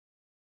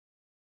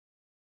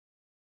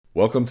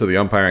Welcome to the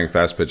Umpiring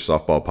Fast Pitch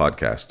Softball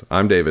Podcast.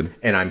 I'm David.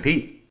 And I'm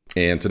Pete.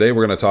 And today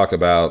we're going to talk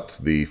about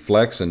the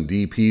flex and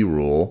DP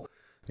rule,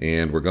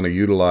 and we're going to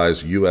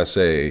utilize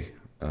USA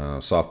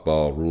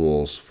softball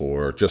rules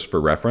for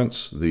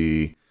reference.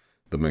 The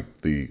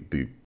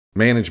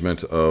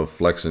management of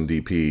flex and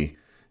DP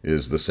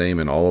is the same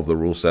in all of the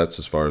rule sets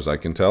as far as I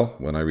can tell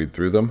when I read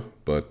through them,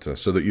 but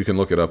so that you can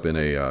look it up in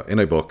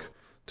a book.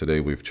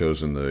 Today we've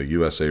chosen the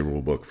USA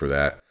rule book for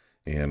that.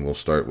 And we'll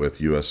start with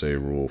USA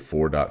Rule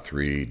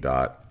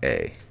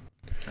 4.3.a.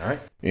 All right.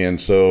 And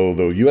so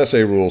the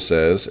USA rule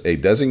says a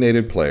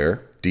designated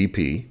player,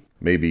 DP,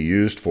 may be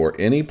used for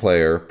any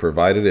player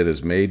provided it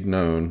is made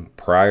known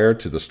prior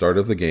to the start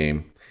of the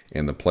game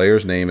and the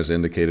player's name is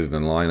indicated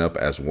in the lineup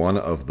as one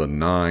of the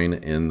 9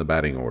 in the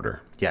batting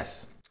order.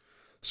 Yes.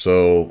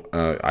 So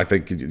I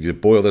think you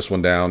boil this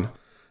one down.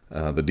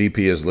 The DP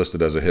is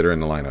listed as a hitter in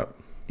the lineup.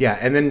 Yeah,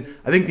 and then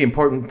I think the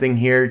important thing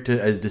here,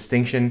 to a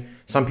distinction,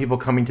 some people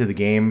coming to the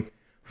game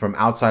from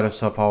outside of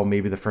softball,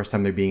 maybe the first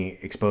time they're being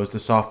exposed to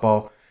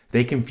softball,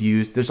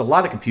 there's a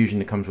lot of confusion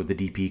that comes with the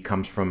DP,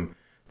 comes from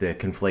the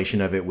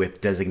conflation of it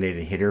with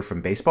designated hitter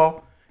from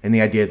baseball, and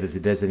the idea that the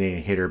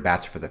designated hitter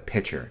bats for the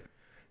pitcher,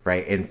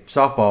 right? In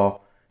softball,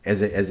 as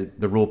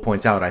the rule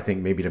points out, I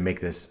think maybe to make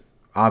this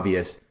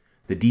obvious,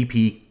 the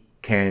DP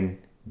can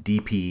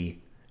DP,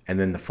 and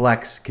then the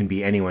flex can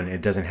be anyone,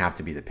 it doesn't have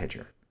to be the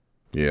pitcher.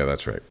 Yeah,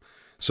 that's right.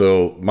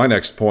 So my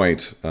next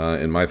point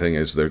in my thing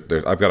is I've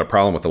got a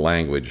problem with the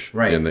language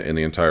in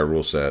the entire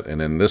rule set.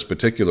 And in this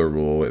particular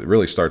rule, it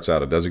really starts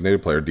out a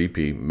designated player,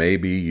 DP, may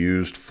be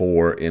used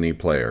for any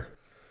player.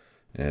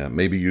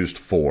 May be used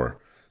for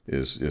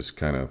is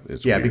kind of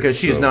it's weird. Because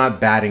she's not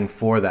batting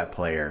for that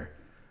player.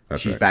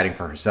 She's batting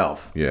for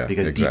herself. Yeah,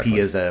 because exactly. DP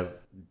is a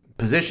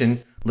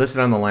position listed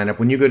on the lineup.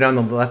 When you go down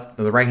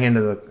the right hand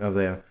of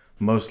the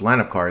most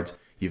lineup cards,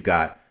 you've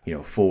got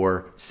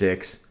 4,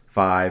 6,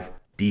 5.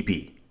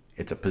 DP.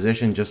 It's a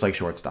position just like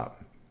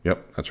shortstop.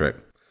 Yep, that's right.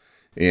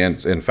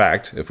 And in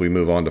fact, if we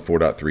move on to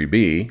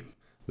 4.3b,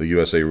 the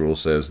USA rule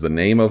says the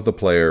name of the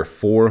player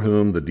for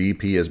whom the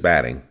DP is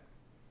batting,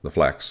 the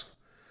flex,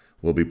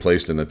 will be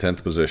placed in the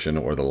 10th position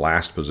or the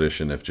last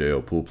position if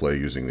JO pool play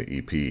using the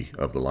EP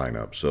of the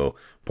lineup. So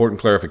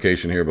important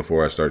clarification here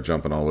before I start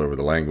jumping all over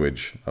the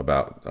language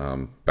about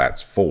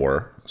bats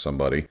for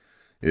somebody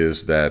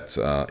is that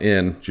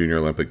in Junior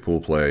Olympic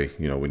pool play,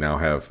 we now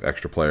have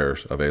extra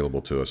players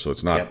available to us. So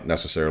it's not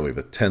necessarily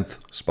the 10th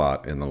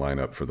spot in the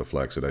lineup for the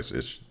flex.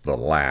 It's the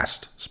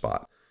last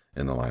spot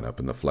in the lineup,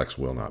 and the flex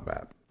will not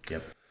bat.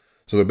 Yep.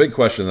 So the big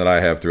question that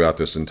I have throughout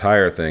this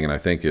entire thing, and I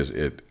think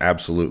it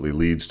absolutely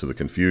leads to the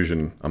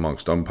confusion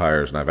amongst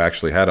umpires, and I've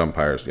actually had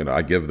umpires,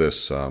 I give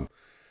this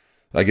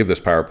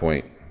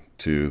PowerPoint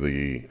to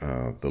the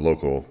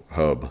local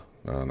hub.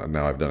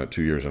 Now I've done it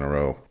 2 years in a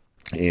row.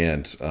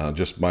 And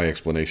just my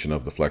explanation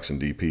of the flex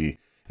and DP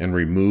and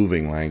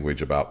removing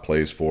language about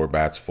plays for,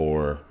 bats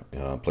for,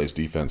 plays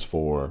defense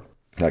for,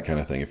 that kind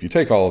of thing. If you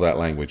take all of that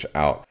language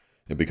out,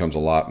 it becomes a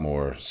lot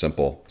more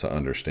simple to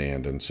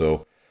understand. And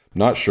so I'm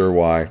not sure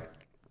why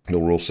the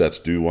rule sets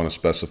do want to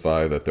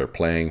specify that they're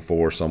playing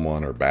for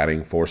someone or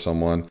batting for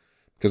someone.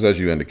 Because as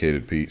you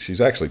indicated, Pete,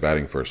 she's actually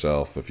batting for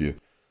herself. If you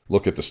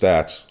look at the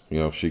stats,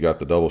 if she got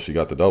the double, she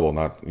got the double,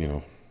 not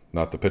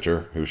the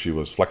pitcher who she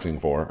was flexing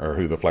for or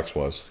who the flex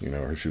was,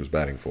 who she was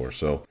batting for.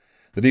 So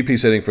the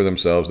DP's hitting for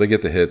themselves. They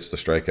get the hits, the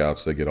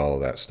strikeouts, they get all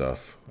of that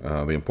stuff.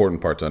 The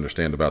important part to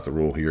understand about the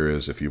rule here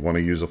is if you want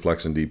to use a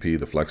flex and DP,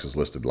 the flex is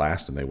listed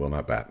last and they will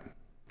not bat.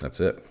 That's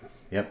it.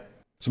 Yep.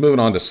 So moving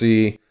on to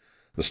C,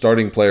 the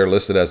starting player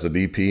listed as the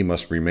DP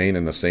must remain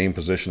in the same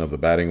position of the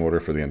batting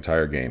order for the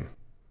entire game.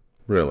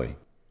 Really?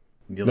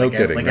 No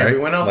kidding, like right?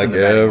 Everyone else like in the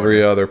batting every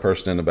order. other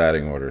person in the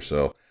batting order.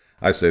 So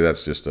I say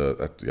that's just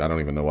I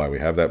don't even know why we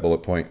have that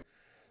bullet point.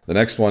 The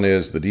next one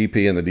is the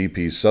DP and the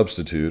DP's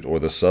substitute or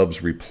the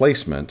sub's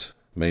replacement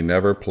may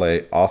never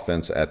play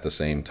offense at the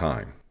same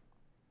time.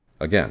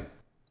 Again,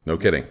 no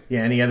kidding.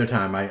 Yeah, any other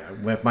time.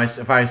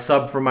 If I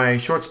sub for my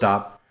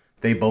shortstop,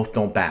 they both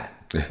don't bat,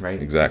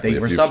 right? Exactly. They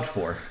were subbed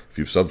for. If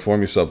you've subbed for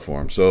them, you subbed for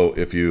them. So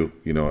if you,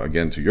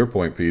 again, to your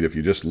point, Pete, if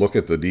you just look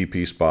at the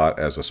DP spot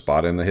as a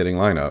spot in the hitting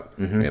lineup,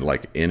 and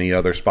like any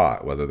other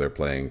spot, whether they're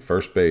playing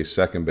first base,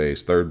 second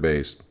base, third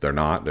base, they're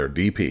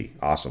DP.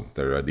 Awesome.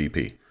 They're a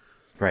DP.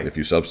 Right. If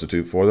you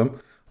substitute for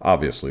them,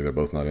 obviously they're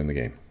both not in the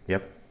game.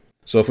 Yep.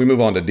 So if we move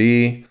on to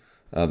D,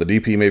 the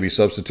DP may be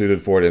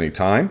substituted for at any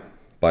time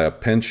by a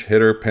pinch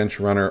hitter, pinch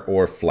runner,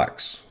 or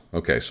flex.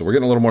 Okay, so we're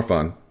getting a little more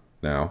fun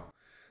now.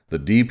 The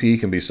DP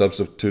can be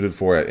substituted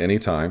for at any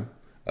time.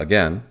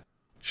 Again,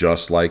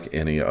 just like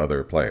any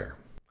other player.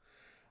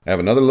 I have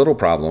another little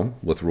problem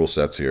with rule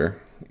sets here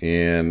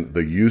in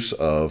the use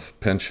of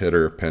pinch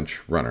hitter,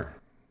 pinch runner.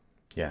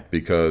 Yeah.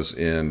 Because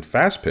in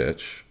fast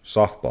pitch,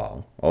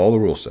 softball, all the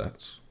rule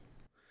sets,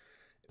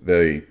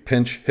 the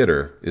pinch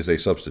hitter is a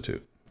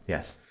substitute.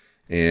 Yes.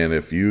 And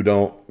if you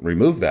don't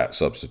remove that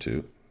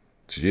substitute,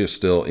 she is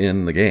still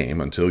in the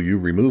game until you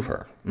remove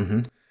her.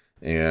 Mm-hmm.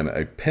 And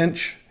a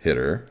pinch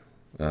hitter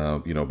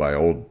by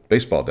old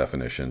baseball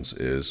definitions,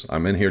 is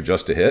I'm in here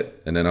just to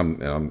hit, and then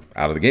I'm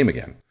out of the game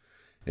again.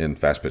 In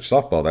fast pitch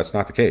softball, that's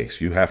not the case.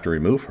 You have to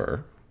remove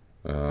her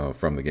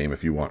from the game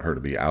if you want her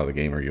to be out of the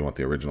game or you want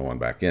the original one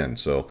back in.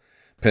 So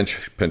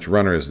pinch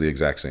runner is the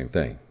exact same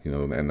thing,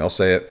 and they'll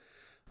say it.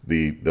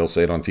 They'll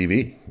say it on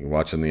TV. You're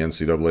watching the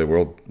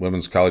NCAA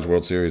Women's College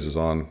World Series is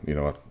on,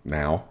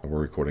 now. We're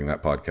recording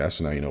that podcast,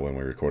 so now you know when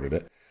we recorded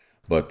it.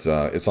 But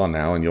it's on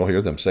now, and you'll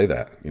hear them say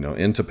that,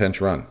 into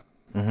pinch run.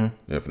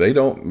 Mm-hmm. If they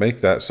don't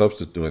make that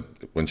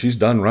substitute, when she's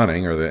done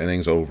running or the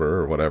inning's over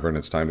or whatever, and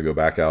it's time to go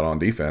back out on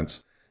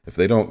defense, if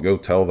they don't go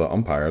tell the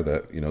umpire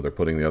that, they're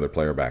putting the other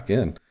player back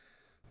in,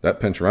 that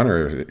pinch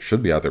runner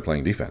should be out there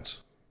playing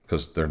defense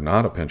because they're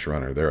not a pinch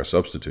runner. They're a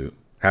substitute.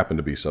 Happen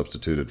to be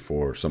substituted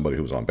for somebody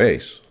who's on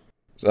base.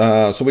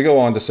 So we go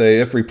on to say,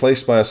 if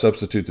replaced by a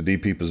substitute, the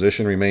DP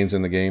position remains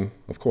in the game,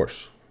 of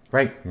course.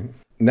 Right.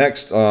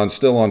 Next,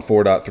 still on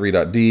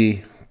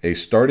 4.3.d, a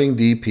starting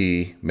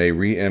DP may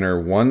re-enter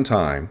one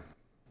time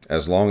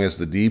as long as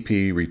the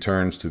DP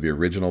returns to the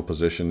original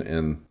position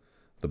in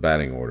the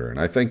batting order. And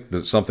I think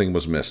that something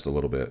was missed a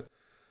little bit.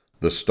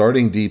 The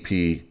starting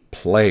DP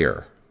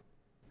player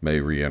may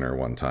re-enter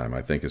one time,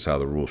 I think is how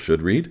the rule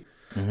should read.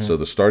 Mm-hmm. So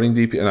the starting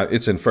DP, and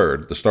it's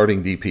inferred, the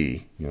starting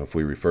DP, if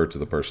we refer to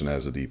the person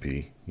as a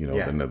DP,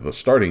 then the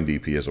starting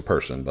DP is a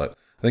person. But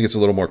I think it's a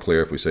little more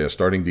clear if we say a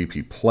starting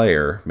DP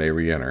player may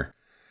re-enter.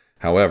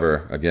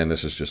 However, again,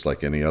 this is just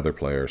like any other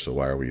player, so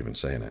why are we even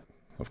saying it?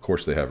 Of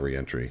course they have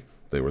re-entry.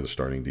 They were the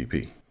starting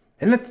DP.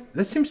 And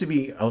that seems to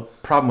be a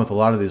problem with a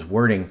lot of this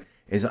wording,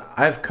 is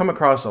I've come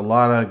across a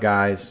lot of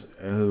guys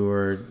who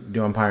are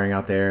doing umpiring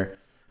out there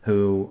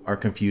who are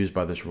confused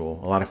by this rule.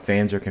 A lot of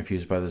fans are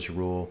confused by this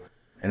rule.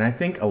 And I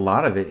think a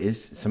lot of it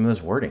is some of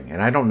this wording.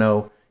 And I don't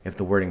know if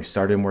the wording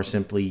started more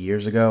simply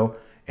years ago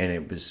and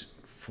it was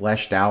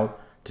fleshed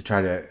out to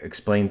try to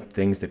explain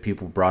things that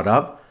people brought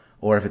up,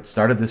 or if it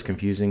started this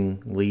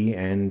confusingly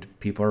and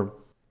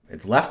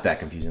it's left that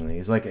confusingly.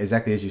 It's like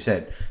exactly as you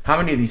said. How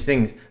many of these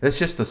things, that's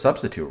just the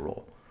substitute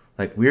rule.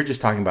 Like we're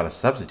just talking about a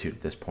substitute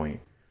at this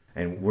point.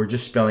 And we're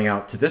just spelling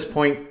out, to this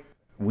point,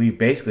 we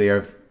basically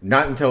have,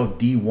 not until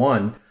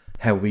D1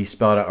 have we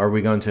spelled out, are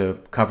we going to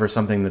cover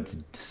something that's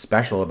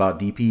special about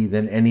DP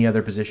than any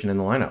other position in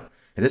the lineup?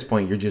 At this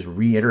point, you're just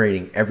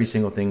reiterating every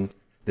single thing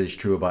that is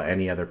true about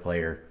any other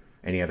player,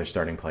 any other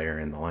starting player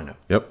in the lineup.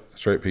 Yep,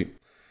 that's right, Pete.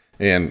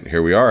 And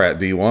here we are at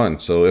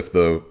D1. So if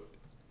the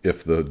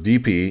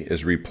DP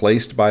is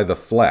replaced by the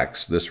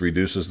flex, this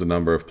reduces the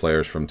number of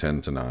players from 10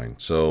 to 9.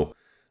 So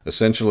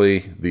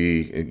essentially,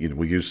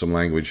 we use some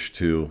language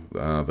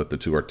that the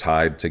two are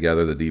tied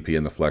together. The DP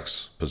and the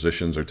flex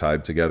positions are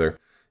tied together.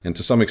 And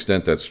to some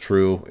extent, that's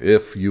true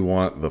if you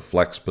want the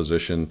flex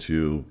position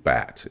to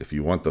bat. If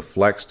you want the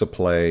flex to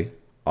play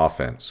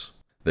offense,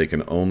 they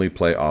can only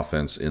play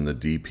offense in the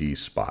DP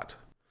spot.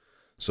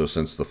 So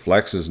since the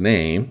flex's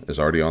name is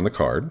already on the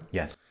card,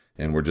 yes,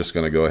 and we're just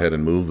going to go ahead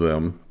and move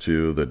them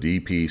to the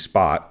DP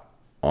spot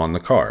on the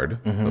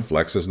card, the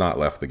flex has not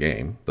left the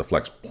game. The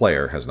flex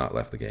player has not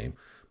left the game.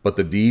 But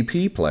the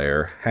DP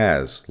player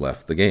has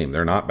left the game.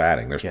 They're not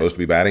batting. They're supposed to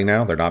be batting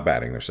now. They're not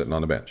batting. They're sitting on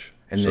the bench.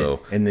 And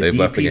so the they've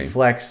left the DP game.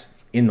 flex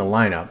in the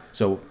lineup.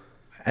 So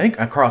I think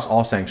across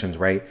all sanctions,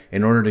 right,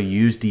 in order to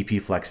use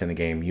DP flex in a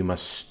game, you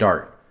must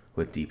start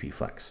with DP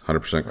flex.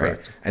 100%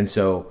 correct. Right? And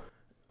so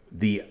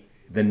the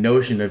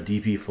notion of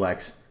DP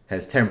flex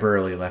has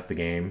temporarily left the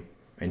game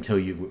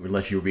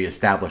unless you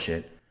reestablish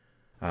it.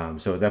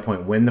 So at that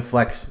point, when the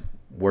flex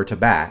were to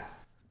bat,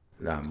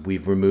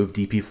 we've removed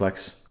DP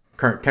flex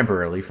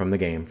temporarily from the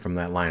game, from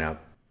that lineup,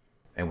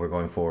 and we're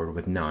going forward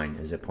with 9,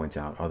 as it points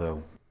out,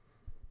 although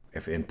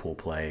if in pool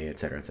play, et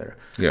cetera, et cetera.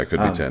 Yeah, it could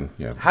be 10.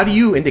 Yeah. How do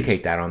you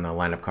indicate that on the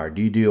lineup card?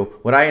 Do you do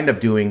what I end up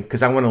doing,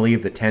 because I want to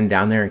leave the 10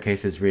 down there in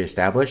case it's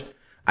reestablished?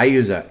 I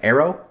use an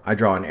arrow. I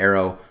draw an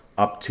arrow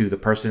up to the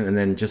person, and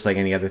then just like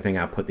any other thing,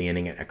 I'll put the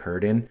inning it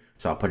occurred in.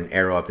 So I'll put an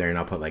arrow up there, and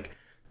I'll put like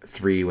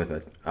 3 with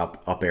a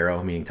up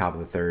arrow, meaning top of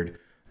the third.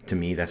 To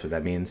me, that's what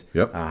that means.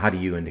 Yep. How do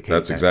you indicate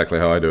That's that? exactly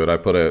how I do it. I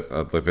put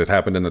if it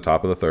happened in the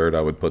top of the third,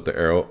 I would put the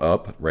arrow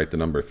up, write the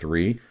number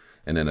 3,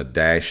 and then a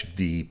dash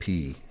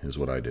DP is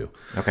what I do.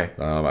 Okay.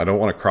 I don't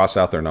want to cross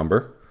out their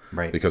number,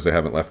 Right. Because they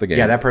haven't left the game.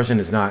 Yeah, that person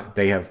is not.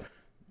 They have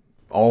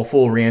all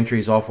full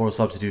reentries, all full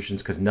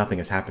substitutions, because nothing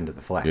has happened to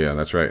the flex. Yeah,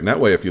 that's right. And that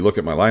way, if you look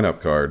at my lineup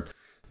card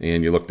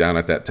and you look down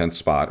at that 10th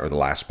spot or the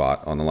last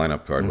spot on the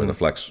lineup card where the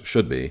flex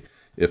should be,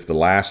 if the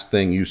last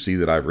thing you see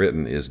that I've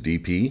written is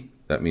DP,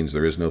 that means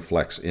there is no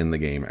flex in the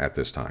game at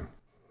this time.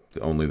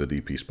 Only the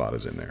DP spot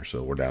is in there.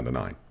 So we're down to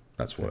 9.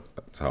 That's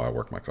how I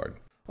work my card.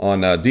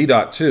 On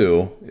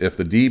D.2, if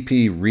the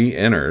DP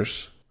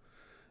re-enters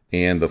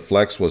and the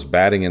flex was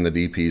batting in the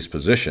DP's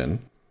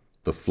position,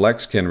 the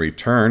flex can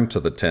return to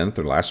the 10th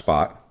or last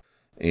spot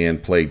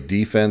and play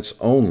defense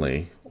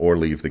only or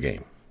leave the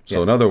game.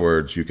 So in other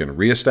words, you can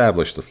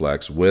reestablish the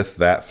flex with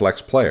that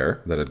flex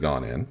player that had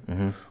gone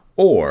in,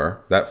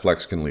 or that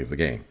flex can leave the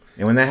game.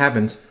 And when that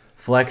happens,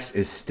 flex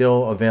is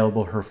still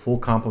available, her full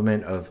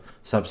complement of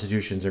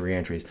substitutions and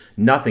reentries.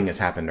 Nothing has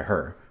happened to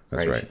her.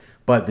 That's right.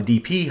 But the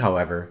DP,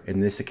 however,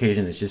 in this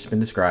occasion, has just been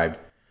described.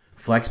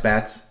 Flex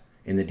bats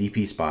in the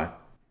DP spot.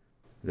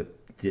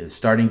 The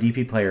starting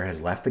DP player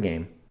has left the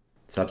game,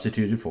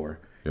 substituted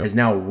for, has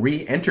now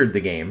re-entered the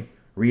game,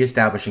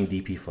 re-establishing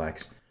DP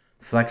flex.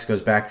 Flex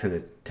goes back to the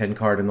 10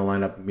 card in the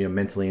lineup,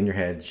 mentally in your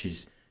head.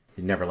 She's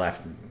never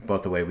left,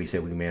 both the way we say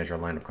we manage our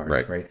lineup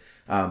cards, right?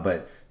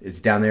 But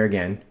it's down there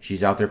again.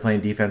 She's out there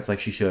playing defense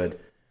like she should.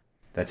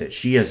 That's it.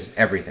 She has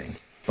everything.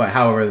 But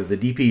however, if the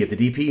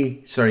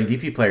DP starting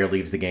DP player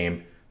leaves the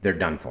game, they're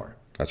done for.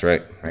 That's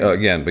right.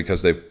 Again,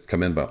 because they've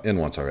come in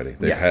once already.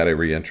 They've had a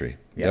re-entry.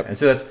 Yeah, and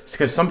so that's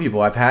because some people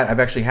I've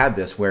actually had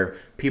this where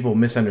people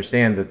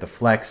misunderstand that the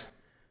flex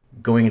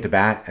going into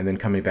bat and then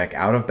coming back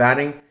out of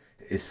batting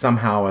is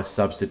somehow a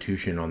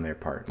substitution on their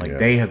part. Like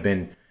they have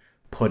been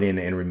put in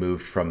and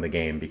removed from the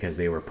game because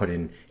they were put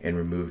in and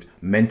removed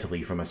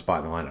mentally from a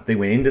spot in the lineup. They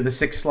went into the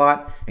 6th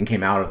slot and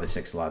came out of the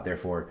 6th slot.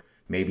 Therefore,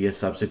 maybe a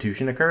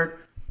substitution occurred,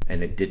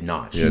 and it did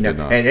not. She did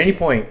not. At any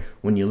point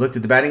when you looked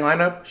at the batting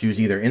lineup, she was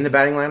either in the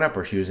batting lineup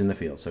or she was in the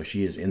field. So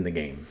she is in the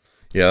game.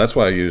 Yeah, that's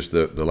why I used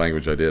the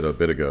language I did a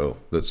bit ago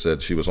that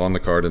said she was on the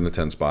card in the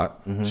 10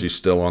 spot. Mm-hmm. She's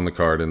still on the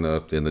card in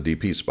the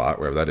DP spot,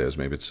 wherever that is.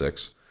 Maybe it's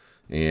 6.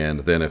 And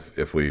then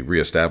if we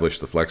reestablish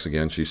the flex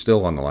again, she's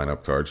still on the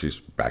lineup card. She's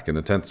back in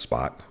the 10th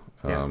spot.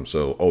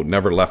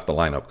 Never left the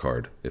lineup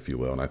card, if you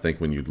will. And I think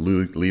when you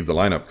leave the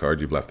lineup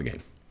card, you've left the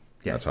game.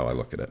 Yes. That's how I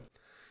look at it.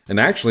 And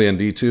actually in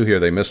D2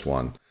 here, they missed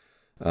one.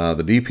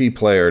 The DP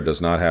player does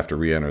not have to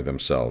re-enter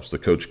themselves. The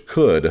coach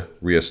could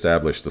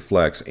reestablish the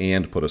flex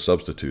and put a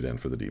substitute in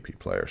for the DP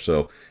player.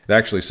 So it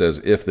actually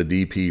says if the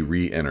DP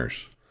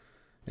re-enters.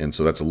 And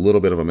so that's a little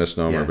bit of a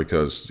misnomer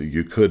because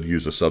you could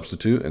use a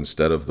substitute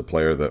instead of the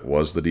player that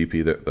was the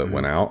DP that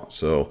went out.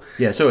 So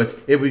so it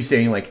would be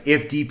saying like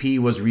if DP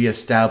was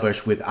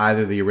reestablished with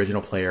either the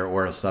original player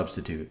or a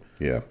substitute.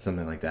 Yeah.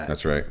 Something like that.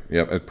 That's right.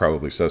 Yep. It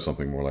probably says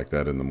something more like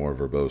that in the more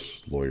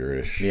verbose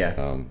lawyer-ish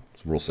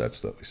rule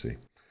sets that we see.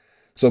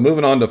 So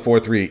moving on to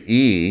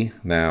 4.3e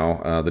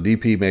now, the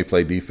DP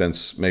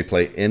may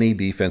play any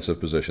defensive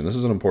position. This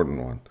is an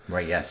important one.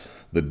 Right, yes.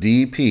 The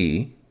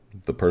DP,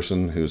 the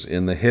person who's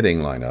in the hitting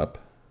lineup,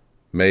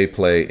 may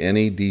play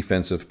any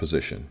defensive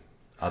position.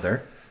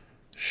 Other?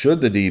 Should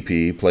the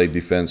DP play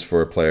defense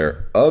for a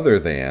player other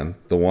than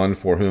the one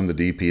for whom the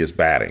DP is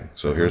batting?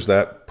 So here's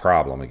that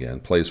problem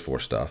again, plays for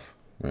stuff,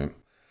 right?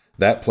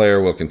 That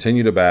player will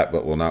continue to bat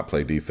but will not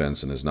play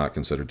defense and is not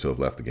considered to have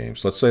left the game.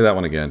 So let's say that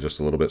one again, just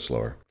a little bit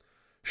slower.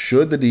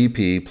 Should the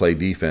DP play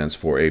defense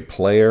for a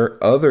player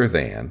other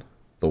than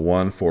the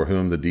one for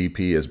whom the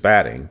DP is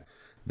batting,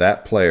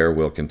 that player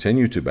will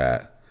continue to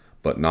bat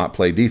but not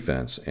play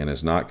defense and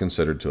is not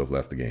considered to have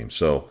left the game.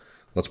 So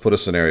let's put a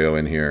scenario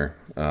in here.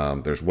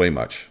 There's way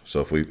much.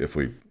 So if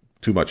we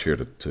too much here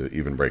to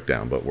even break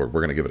down, but we're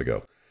going to give it a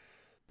go.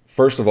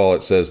 First of all,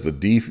 it says the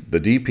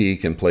DP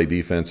can play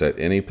defense at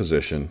any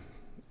position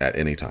at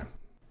any time.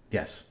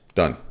 Yes.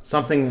 Done.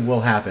 Something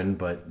will happen,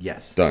 but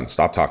yes. Done.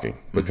 Stop talking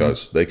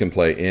because they can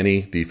play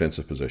any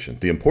defensive position.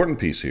 The important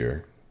piece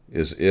here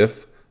is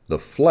if the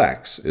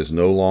flex is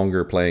no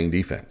longer playing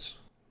defense.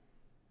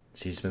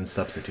 She's been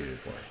substituted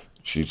for.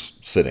 She's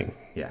sitting.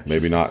 Yeah.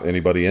 Maybe not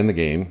anybody in the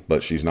game,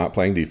 but she's not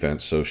playing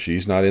defense, so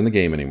she's not in the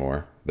game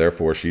anymore.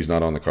 Therefore, she's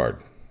not on the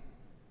card.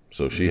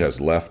 So she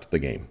has left the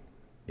game.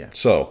 Yeah.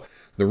 So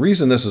the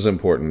reason this is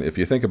important, if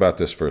you think about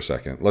this for a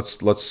second,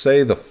 let's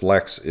say the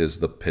flex is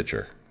the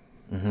pitcher.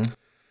 Mm-hmm.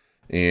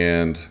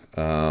 And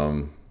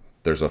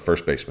there's a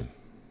first baseman.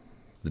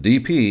 The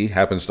DP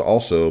happens to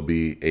also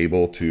be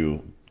able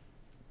to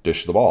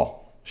dish the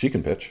ball. She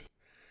can pitch.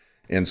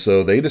 And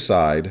so they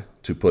decide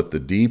to put the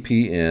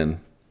DP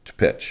in to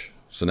pitch.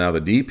 So now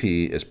the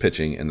DP is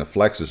pitching and the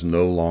flex is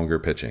no longer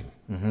pitching.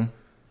 Mm-hmm.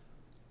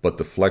 But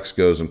the flex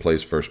goes and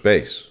plays first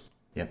base.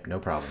 Yep, no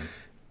problem.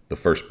 The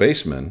first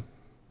baseman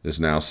is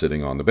now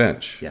sitting on the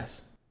bench.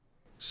 Yes.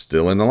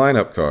 Still in the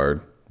lineup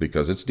card.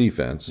 Because it's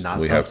defense,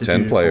 not we have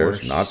 10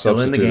 players, not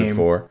substituted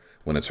for.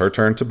 When it's her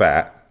turn to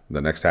bat,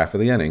 the next half of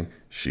the inning,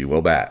 she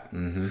will bat.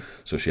 Mm-hmm.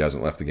 So she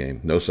hasn't left the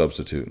game. No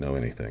substitute, no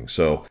anything.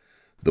 So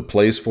the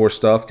plays for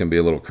stuff can be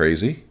a little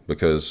crazy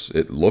because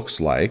it looks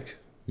like,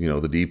 the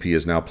DP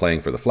is now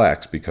playing for the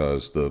flex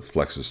because the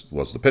flex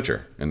was the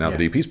pitcher, and now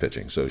the DP's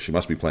pitching. So she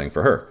must be playing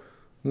for her.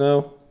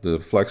 No, the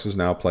flex is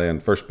now playing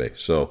first base.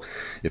 So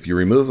if you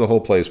remove the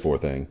whole plays for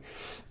thing,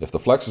 if the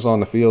flex is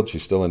on the field,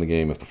 she's still in the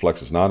game. If the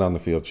flex is not on the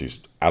field,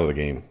 she's out of the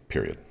game,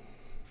 period.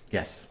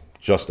 Yes.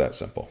 Just that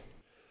simple.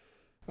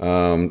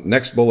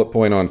 Next bullet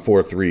point on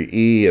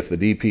 4.3e, if the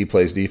DP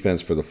plays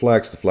defense for the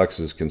flex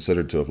is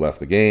considered to have left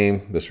the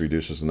game. This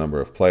reduces the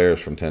number of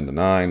players from 10 to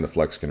 9. The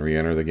flex can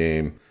re-enter the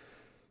game.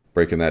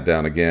 Breaking that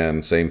down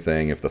again, same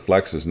thing. If the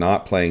flex is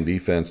not playing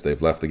defense,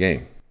 they've left the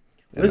game.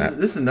 This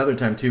is another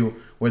time, too,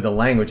 where the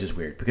language is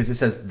weird because it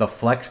says the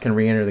flex can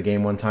re-enter the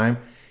game one time.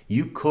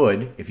 You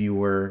could, if you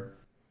were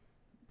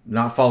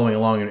not following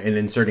along and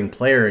inserting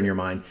player in your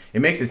mind,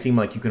 it makes it seem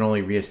like you can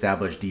only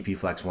reestablish DP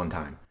flex one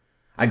time.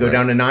 I go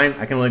down to 9,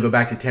 I can only go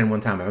back to 10 one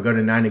time. If I go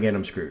to 9 again,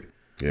 I'm screwed.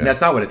 Yeah. And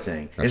that's not what it's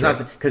saying. That's it's right.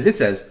 not because it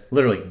says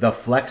literally the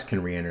flex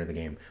can re-enter the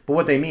game. But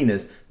what they mean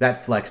is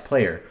that flex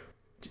player,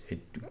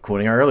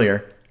 quoting our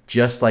earlier,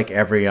 just like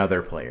every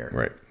other player.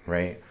 Right.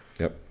 Right.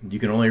 Yep. You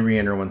can only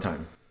re-enter one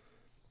time.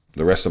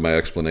 The rest of my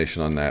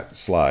explanation on that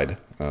slide.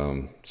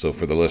 So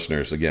for the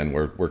listeners, again,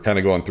 we're kind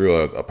of going through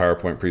a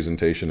PowerPoint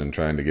presentation and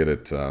trying to get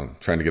it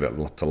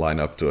to line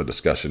up to a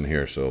discussion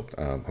here. So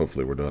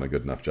hopefully we're doing a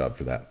good enough job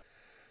for that.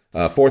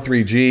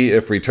 4.3G,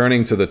 if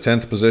returning to the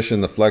 10th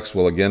position, the flex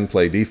will again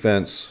play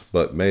defense,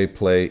 but may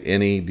play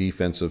any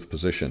defensive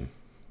position.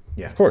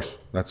 Yeah. Of course.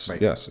 That's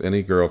right. Yes.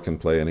 Any girl can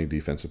play any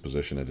defensive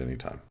position at any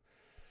time.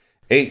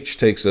 H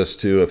takes us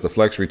to if the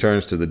flex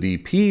returns to the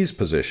DP's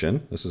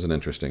position. This is an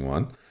interesting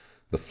one.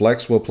 The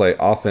flex will play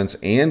offense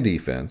and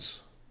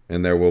defense,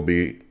 and there will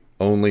be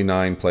only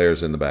 9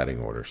 players in the batting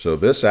order. So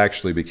this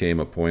actually became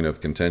a point of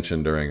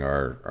contention during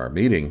our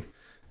meeting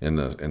in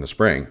the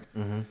spring,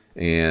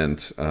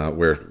 and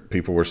where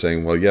people were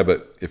saying, well, yeah,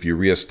 but if you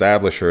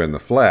reestablish her in the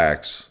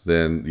flex,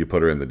 then you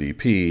put her in the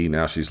DP.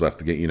 Now she's left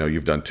the game.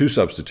 You've done 2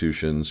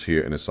 substitutions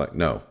here, and it's like,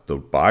 no,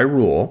 by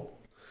rule,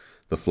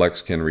 the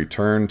flex can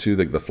return to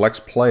the flex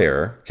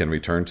player can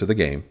return to the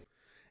game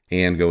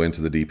and go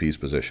into the DP's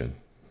position.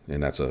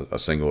 And that's a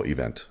single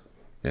event.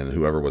 And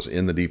whoever was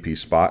in the DP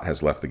spot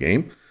has left the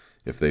game.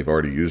 If they've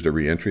already used a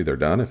reentry, they're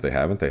done. If they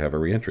haven't, they have a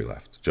reentry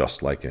left,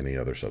 just like any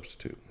other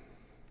substitute.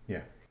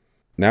 Yeah.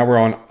 Now we're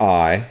on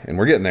I, and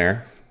we're getting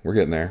there.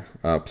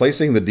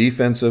 Placing the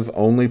defensive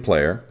only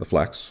player, the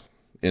flex,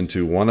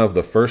 into one of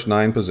the first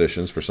 9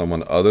 positions for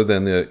someone other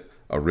than the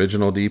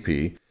original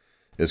DP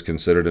is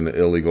considered an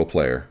illegal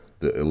player.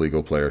 The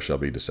illegal player shall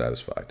be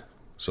dissatisfied.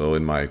 So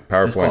in my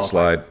PowerPoint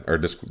slide, or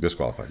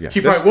disqualified, yeah.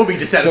 She probably will be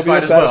dissatisfied, she'll be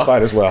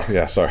dissatisfied as well.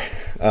 Yeah, sorry.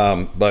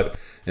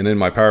 And in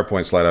my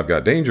PowerPoint slide, I've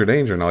got danger,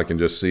 and I can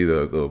just see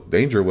the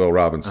danger Will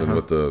Robinson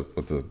with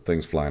the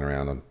things flying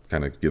around. I'm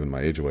kind of giving my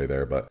age away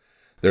there, but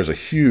there's a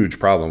huge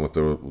problem with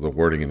the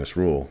wording in this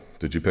rule.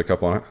 Did you pick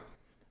up on it?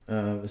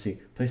 Let's see.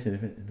 Place it.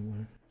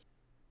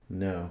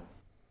 No.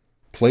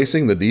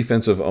 Placing the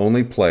defensive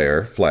only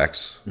player,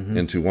 flex,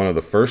 into one of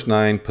the first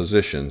 9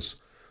 positions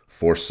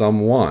for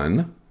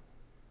someone,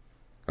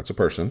 that's a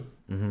person,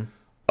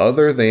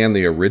 other than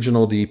the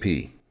original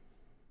DP,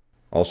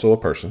 also a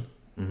person,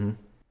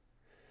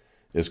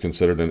 is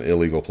considered an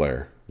illegal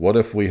player. What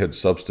if we had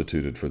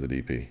substituted for the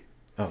DP?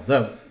 Oh,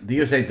 the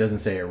USA doesn't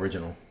say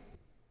original.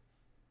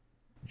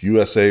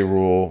 USA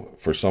rule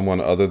for someone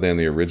other than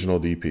the original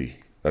DP.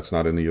 That's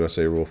not in the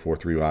USA rule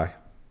 4.3i?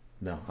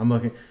 No, I'm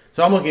looking.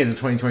 So I'm looking at the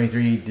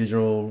 2023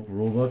 digital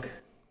rule book,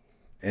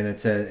 and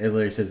it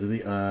literally says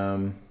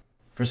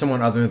for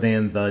someone other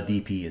than the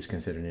DP is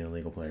considered an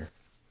illegal player.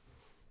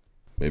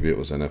 Maybe it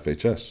was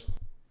NFHS.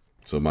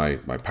 So my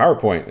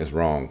PowerPoint is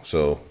wrong.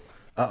 So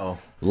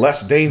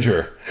less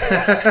danger,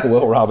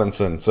 Will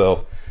Robinson.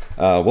 So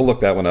we'll look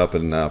that one up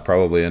and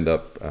probably end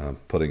up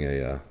putting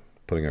a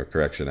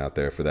correction out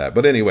there for that.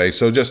 But anyway,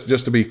 so just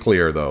to be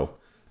clear though,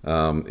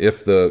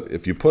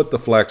 if you put the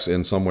flex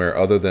in somewhere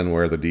other than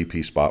where the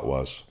DP spot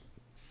was,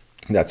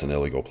 that's an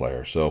illegal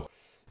player. So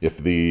if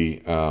the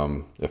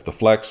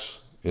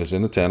flex is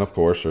in the 10, of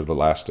course, or the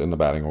last in the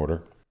batting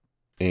order,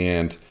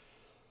 and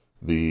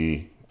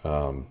the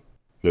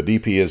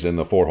DP is in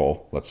the 4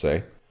 hole, let's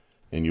say,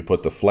 and you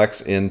put the flex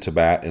in to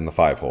bat in the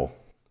 5 hole,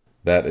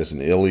 that is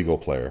an illegal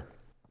player,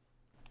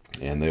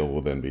 and they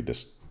will then be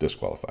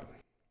disqualified.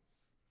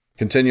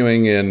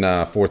 Continuing in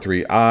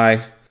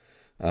 4.3i,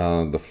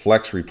 the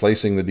flex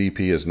replacing the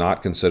DP is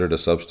not considered a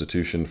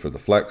substitution for the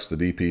flex. The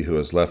DP who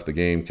has left the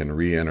game can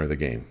re-enter the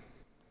game.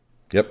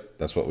 Yep,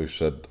 that's what we've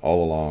said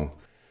all along.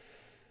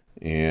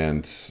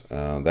 And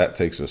that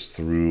takes us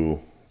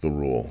through the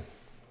rule.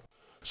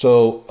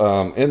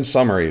 So in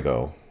summary,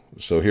 though,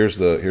 so here's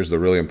the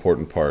really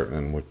important part,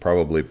 and we'll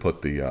probably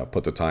put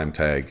the time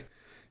tag,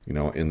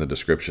 in the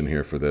description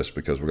here for this,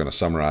 because we're going to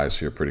summarize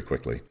here pretty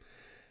quickly.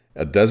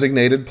 A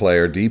designated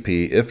player,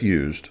 DP, if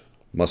used,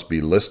 must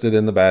be listed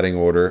in the batting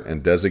order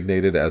and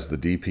designated as the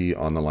DP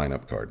on the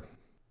lineup card.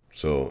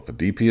 So if a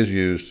DP is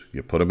used,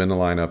 you put him in the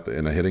lineup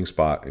in a hitting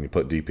spot and you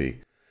put DP.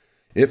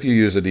 If you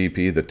use a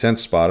DP, the 10th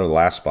spot or the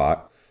last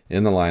spot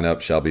in the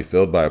lineup shall be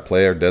filled by a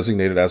player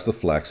designated as the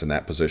flex, and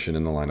that position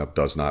in the lineup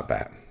does not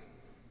bat.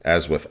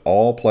 As with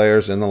all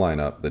players in the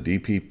lineup, the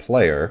DP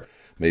player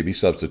may be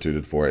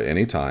substituted for at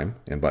any time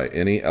and by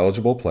any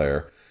eligible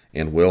player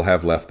and will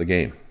have left the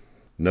game.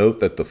 Note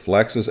that the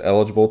flex is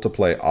eligible to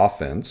play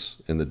offense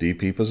in the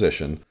DP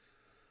position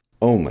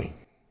only.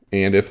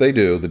 And if they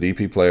do, the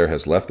DP player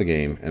has left the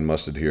game and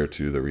must adhere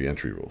to the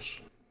reentry rules.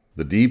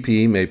 The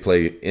DP may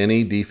play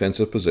any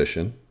defensive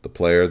position. The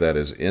player that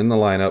is in the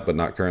lineup but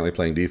not currently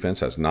playing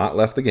defense has not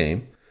left the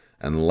game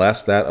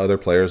unless that other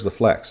player is the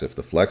flex. If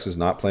the flex is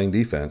not playing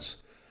defense,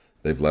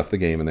 they've left the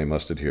game and they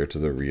must adhere to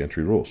the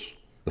reentry rules.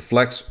 The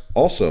flex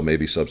also may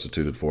be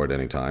substituted for at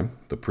any time.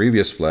 The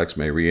previous flex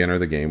may re-enter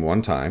the game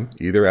one time,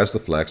 either as the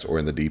flex or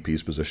in the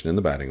DP's position in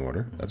the batting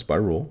order. That's by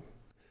rule.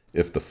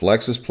 If the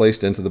flex is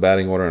placed into the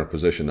batting order in a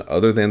position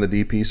other than the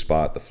DP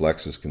spot, the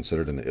flex is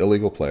considered an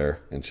illegal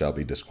player and shall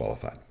be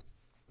disqualified.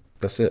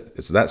 That's it.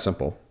 It's that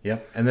simple.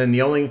 Yep. And then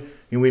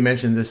we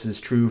mentioned this is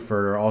true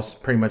for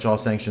pretty much all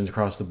sanctions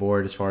across the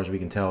board, as far as we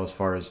can tell, as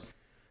far as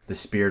the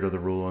spirit of the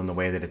rule and the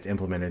way that it's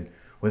implemented,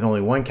 with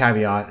only one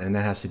caveat, and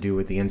that has to do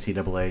with the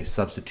NCAA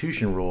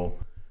substitution rule,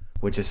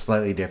 which is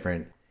slightly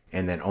different,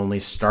 and that only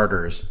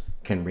starters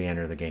can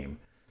re-enter the game.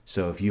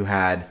 So if you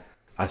had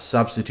a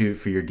substitute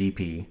for your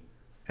DP,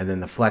 and then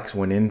the flex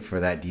went in for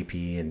that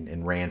DP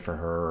and ran for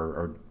her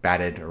or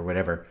batted or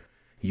whatever,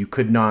 you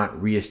could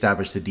not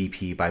reestablish the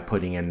DP by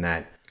putting in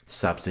that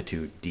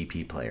substitute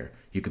DP player.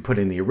 You could put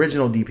in the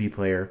original DP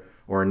player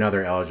or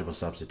another eligible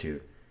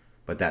substitute,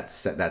 but that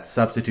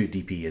substitute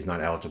DP is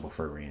not eligible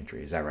for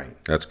reentry. Is that right?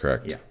 That's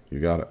correct. Yeah. You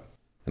got it.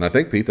 And I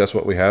think, Pete, that's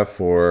what we have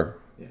for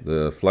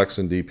the flex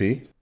and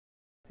DP.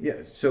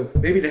 Yeah, so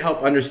maybe to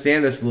help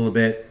understand this a little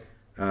bit,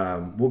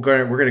 we're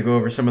going to go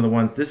over some of the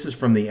ones. This is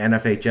from the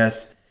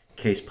NFHS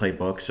case play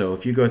book. So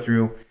if you go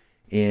through,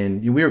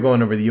 we were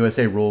going over the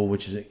USA rule,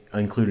 which is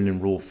included in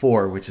Rule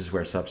 4, which is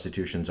where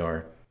substitutions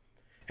are.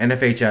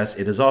 NFHS,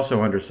 it is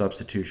also under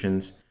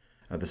substitutions,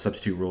 the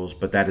substitute rules,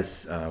 but that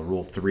is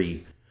Rule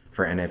 3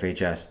 for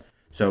NFHS.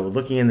 So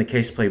looking in the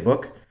case play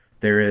book,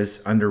 there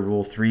is under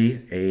Rule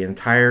 3 an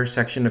entire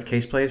section of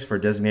case plays for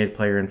designated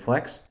player and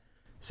flex.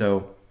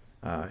 So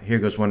here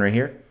goes one right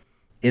here.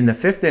 In the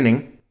 5th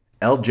inning,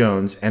 L.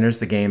 Jones enters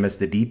the game as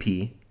the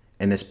DP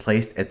and is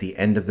placed at the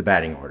end of the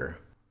batting order.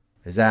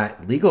 Is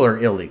that legal or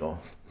illegal?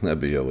 That'd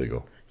be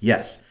illegal.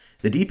 Yes.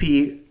 The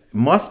DP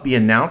must be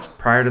announced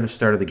prior to the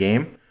start of the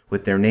game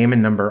with their name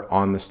and number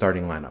on the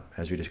starting lineup,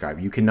 as we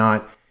described. You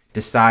cannot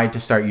decide to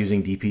start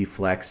using DP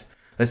flex.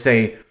 Let's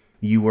say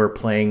you were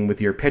playing with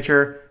your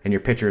pitcher, and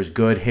your pitcher is a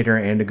good hitter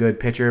and a good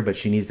pitcher, but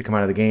she needs to come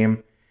out of the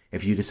game.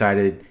 If you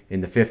decided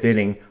in the 5th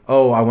inning,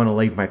 I want to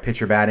leave my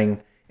pitcher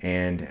batting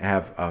and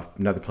have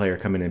another player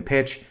come in and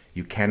pitch,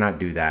 you cannot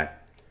do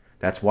that.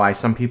 That's why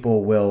some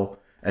people will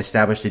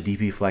establish the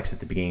DP flex at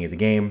the beginning of the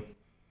game.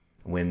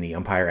 When the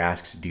umpire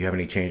asks, do you have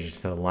any changes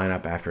to the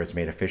lineup after it's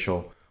made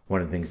official,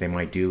 one of the things they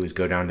might do is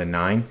go down to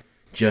 9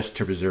 just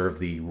to reserve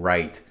the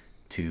right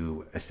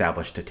to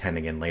establish to 10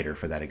 again later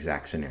for that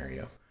exact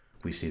scenario.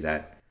 We see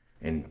that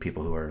in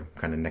people who are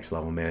kind of next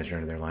level manager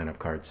under their lineup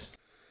cards.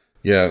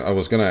 Yeah, I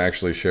was going to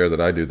actually share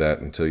that I do that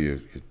until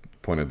you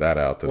pointed that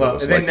out. That well, it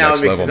was and then like now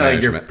next it makes level it sound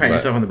like you're management. patting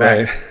yourself on the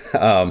back.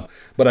 Right.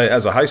 But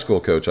as a high school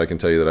coach, I can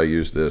tell you that I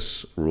use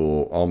this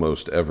rule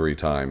almost every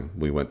time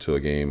we went to a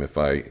game. If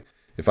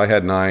I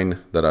had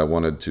 9 that I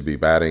wanted to be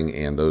batting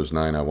and those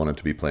 9 I wanted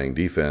to be playing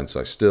defense,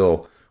 I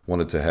still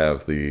wanted to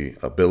have the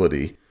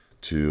ability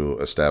to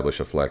establish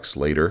a flex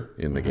later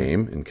in the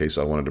game in case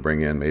I wanted to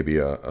bring in maybe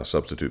a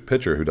substitute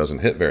pitcher who doesn't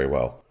hit very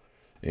well.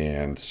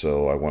 And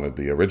so I wanted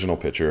the original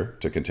pitcher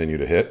to continue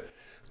to hit,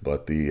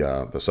 but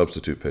the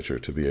substitute pitcher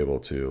to be able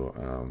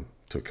to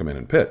come in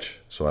and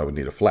pitch. So I would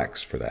need a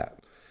flex for that.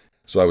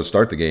 So I would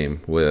start the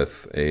game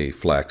with a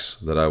flex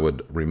that I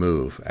would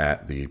remove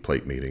at the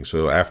plate meeting.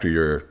 So after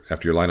your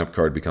lineup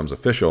card becomes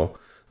official,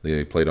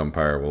 the plate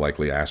umpire will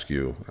likely ask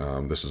you,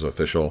 this is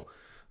official.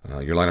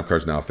 Your lineup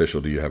card's now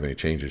official. Do you have any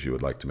changes you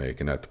would like to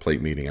make? And at the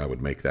plate meeting, I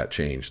would make that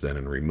change then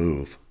and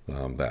remove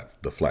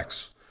the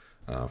flex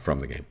from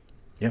the game.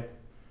 Yep.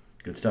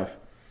 Good stuff.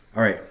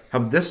 All right.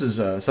 This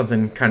is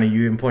something kind of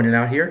you even pointed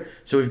out here.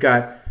 So we've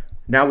got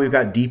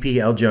DP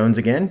L. Jones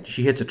again.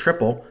 She hits a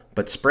triple,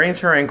 but sprains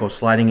her ankle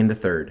sliding into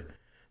third.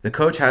 The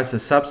coach has the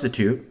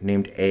substitute,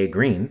 named A.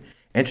 Green,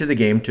 enter the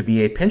game to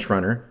be a pinch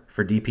runner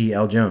for DP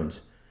L.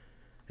 Jones.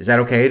 Is that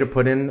okay to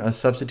put in a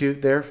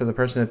substitute there for the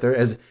person at third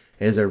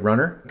as a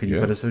runner? Could you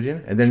put a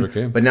substitute in? And then, sure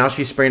can. But now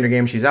she sprained her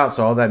game, she's out.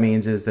 So all that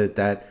means is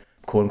that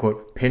quote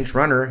unquote pinch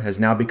runner has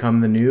now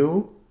become the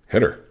new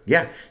Hitter.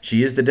 Yeah,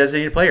 she is the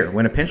designated player.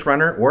 When a pinch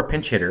runner or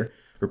pinch hitter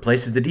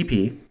replaces the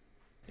DP,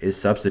 is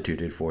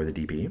substituted for the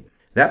DP,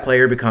 that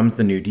player becomes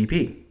the new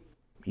DP.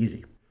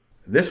 Easy.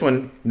 This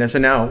one, so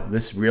now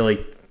this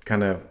really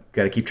kind of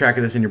got to keep track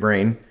of this in your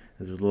brain.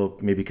 This is a little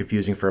maybe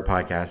confusing for a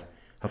podcast.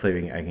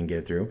 Hopefully I can get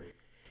it through.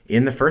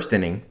 In the 1st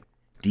inning,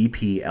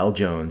 DP L.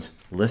 Jones,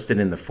 listed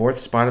in the 4th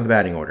spot of the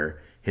batting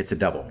order, hits a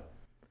double.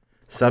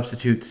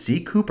 Substitute C.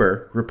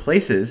 Cooper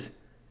replaces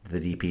the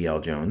DP L.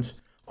 Jones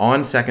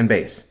on second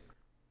base.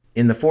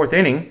 In the 4th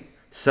inning,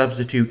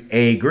 substitute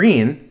A.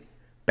 Green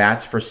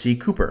bats for C.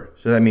 Cooper.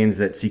 So that means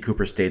that C.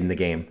 Cooper stayed in the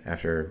game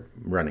after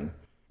running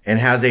and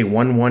has a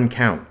 1-1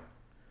 count.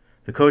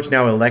 The coach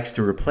now elects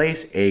to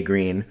replace A.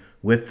 Green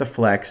with the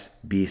flex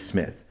B.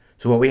 Smith.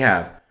 So what we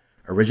have,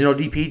 original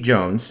DP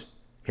Jones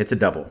hits a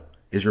double,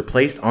 is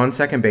replaced on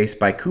second base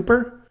by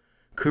Cooper.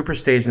 Cooper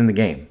stays in the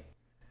game.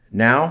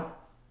 Now,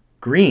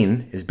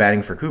 Green is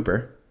batting for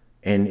Cooper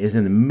and is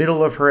in the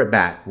middle of her at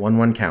bat,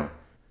 1-1 count.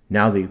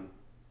 Now the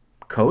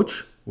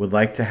coach would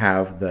like to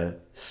have the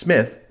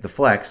Smith, the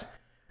flex,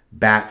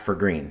 bat for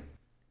Green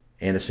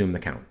and assume the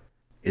count.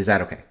 Is that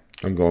okay?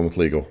 I'm going with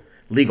legal.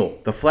 Legal.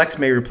 The flex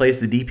may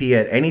replace the DP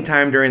at any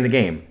time during the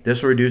game.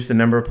 This will reduce the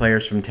number of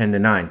players from 10 to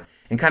 9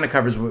 and kind of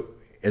covers what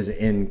is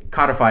in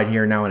codified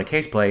here now in a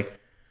case play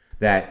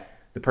that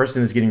the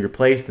person is getting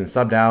replaced and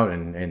subbed out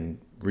and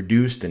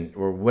reduced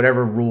or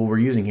whatever rule we're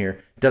using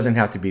here doesn't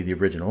have to be the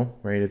original,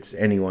 right? It's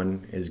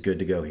anyone is good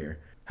to go here.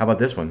 How about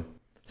this one?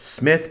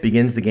 Smith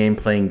begins the game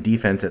playing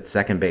defense at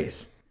second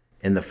base.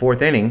 In the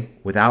fourth inning,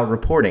 without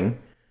reporting,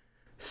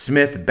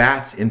 Smith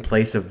bats in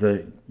place of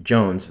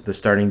Jones, the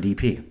starting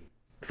DP.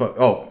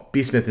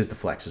 B. Smith is the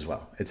flex as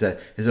well. So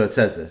it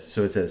says this.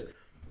 So it says,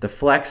 the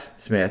flex,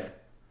 Smith,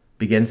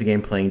 begins the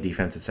game playing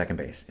defense at second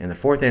base. In the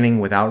fourth inning,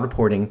 without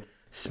reporting,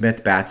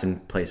 Smith bats in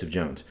place of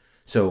Jones.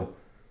 So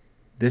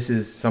this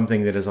is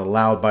something that is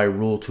allowed by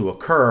rule to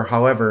occur.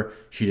 However,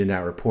 she did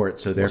not report.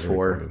 So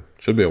therefore,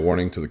 should be a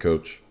warning to the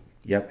coach.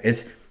 Yep.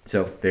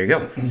 So there you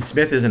go.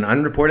 Smith is an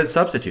unreported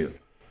substitute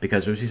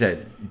because, as she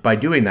said, by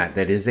doing that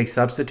is a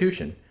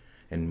substitution.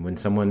 And when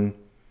someone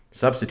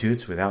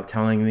substitutes without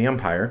telling the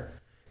umpire,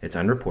 it's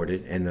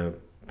unreported. And the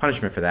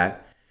punishment for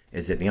that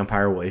is that the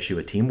umpire will issue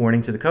a team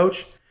warning to the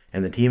coach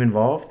and the team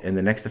involved, and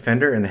the next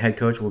offender and the head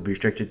coach will be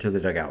restricted to the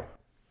dugout.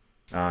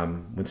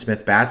 When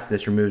Smith bats,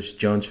 this removes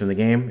Jones from the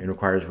game and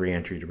requires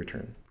re-entry to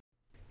return.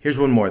 Here's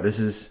one more. This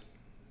is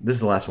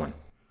the last one.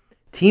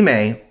 Team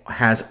A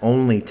has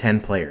only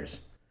 10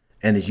 players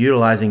and is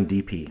utilizing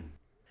DP.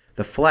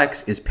 The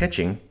flex is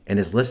pitching and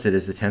is listed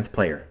as the 10th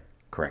player,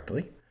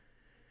 correctly.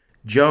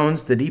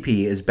 Jones, the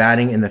DP, is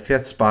batting in the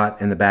 5th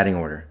spot in the batting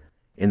order.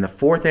 In the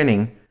 4th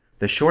inning,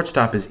 the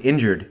shortstop is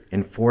injured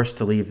and forced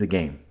to leave the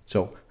game.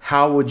 So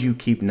how would you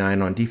keep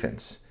 9 on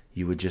defense?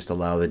 You would just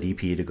allow the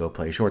DP to go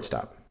play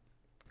shortstop.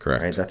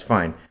 Correct. Right, that's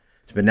fine.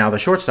 But now the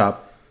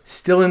shortstop,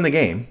 still in the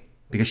game,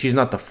 because she's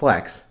not the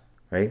flex,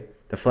 right?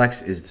 The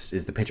flex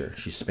is the pitcher.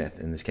 She's Smith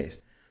in this case.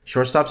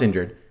 Shortstop's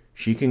injured.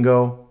 She can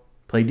go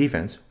play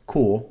defense.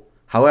 Cool.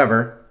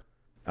 However,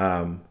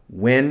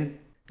 when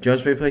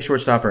Jones may play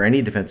shortstop or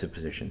any defensive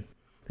position,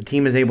 the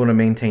team is able to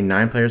maintain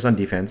 9 players on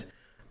defense,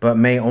 but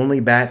may only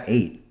bat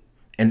 8,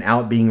 and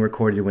out being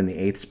recorded when the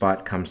 8th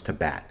spot comes to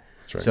bat.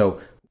 That's right.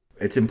 So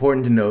it's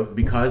important to note,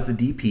 because the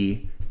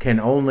DP can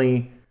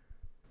only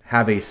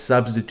have a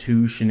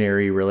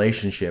substitutionary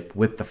relationship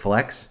with the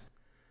flex,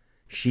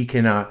 we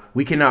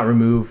cannot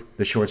remove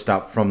the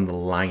shortstop from the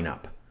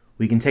lineup.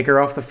 We can take her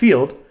off the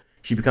field.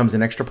 She becomes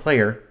an extra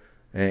player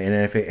in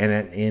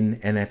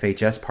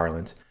NFHS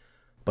parlance,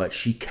 but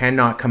she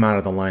cannot come out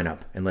of the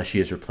lineup unless she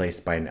is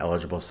replaced by an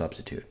eligible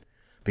substitute.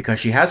 Because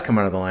she has come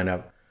out of the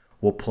lineup,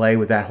 we'll play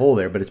with that hole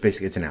there, but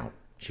it's an out.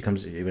 She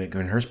comes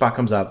when her spot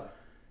comes up,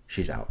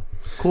 she's out.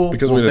 Cool.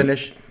 Because we'll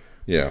finish.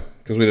 Yeah,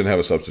 because we didn't have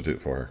a substitute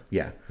for her.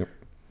 Yeah.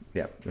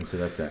 Yep. And so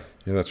that's that.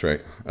 Yeah, that's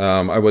right.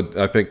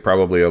 I think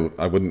probably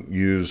I wouldn't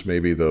use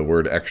maybe the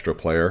word extra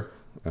player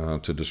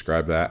to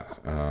describe that.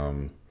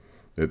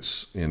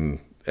 It's in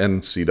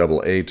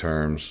NCAA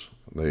terms.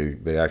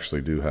 They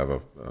actually do have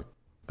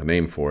a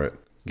name for it.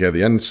 Yeah,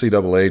 the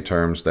NCAA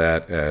terms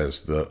that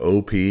as the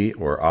OP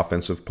or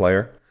offensive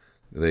player.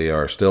 They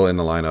are still in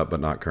the lineup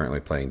but not currently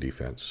playing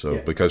defense. So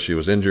because she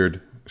was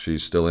injured,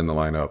 she's still in the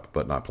lineup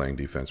but not playing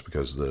defense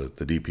because the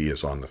DP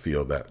is on the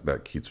field.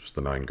 That keeps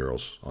the 9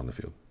 girls on the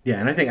field. Yeah,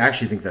 and I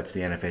actually think that's the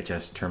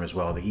NFHS term as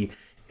well.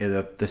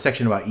 The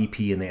section about EP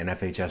in the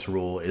NFHS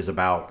rule is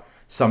about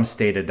some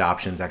state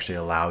adoptions actually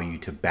allow you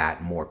to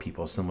bat more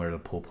people, similar to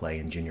pool play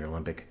in Junior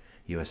Olympic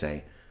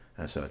USA.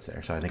 So it's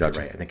there. So I think You're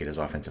right. I think it is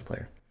offensive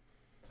player.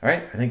 All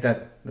right. I think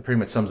that pretty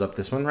much sums up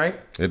this one, right?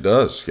 It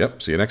does.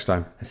 Yep. See you next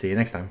time. See you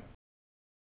next time.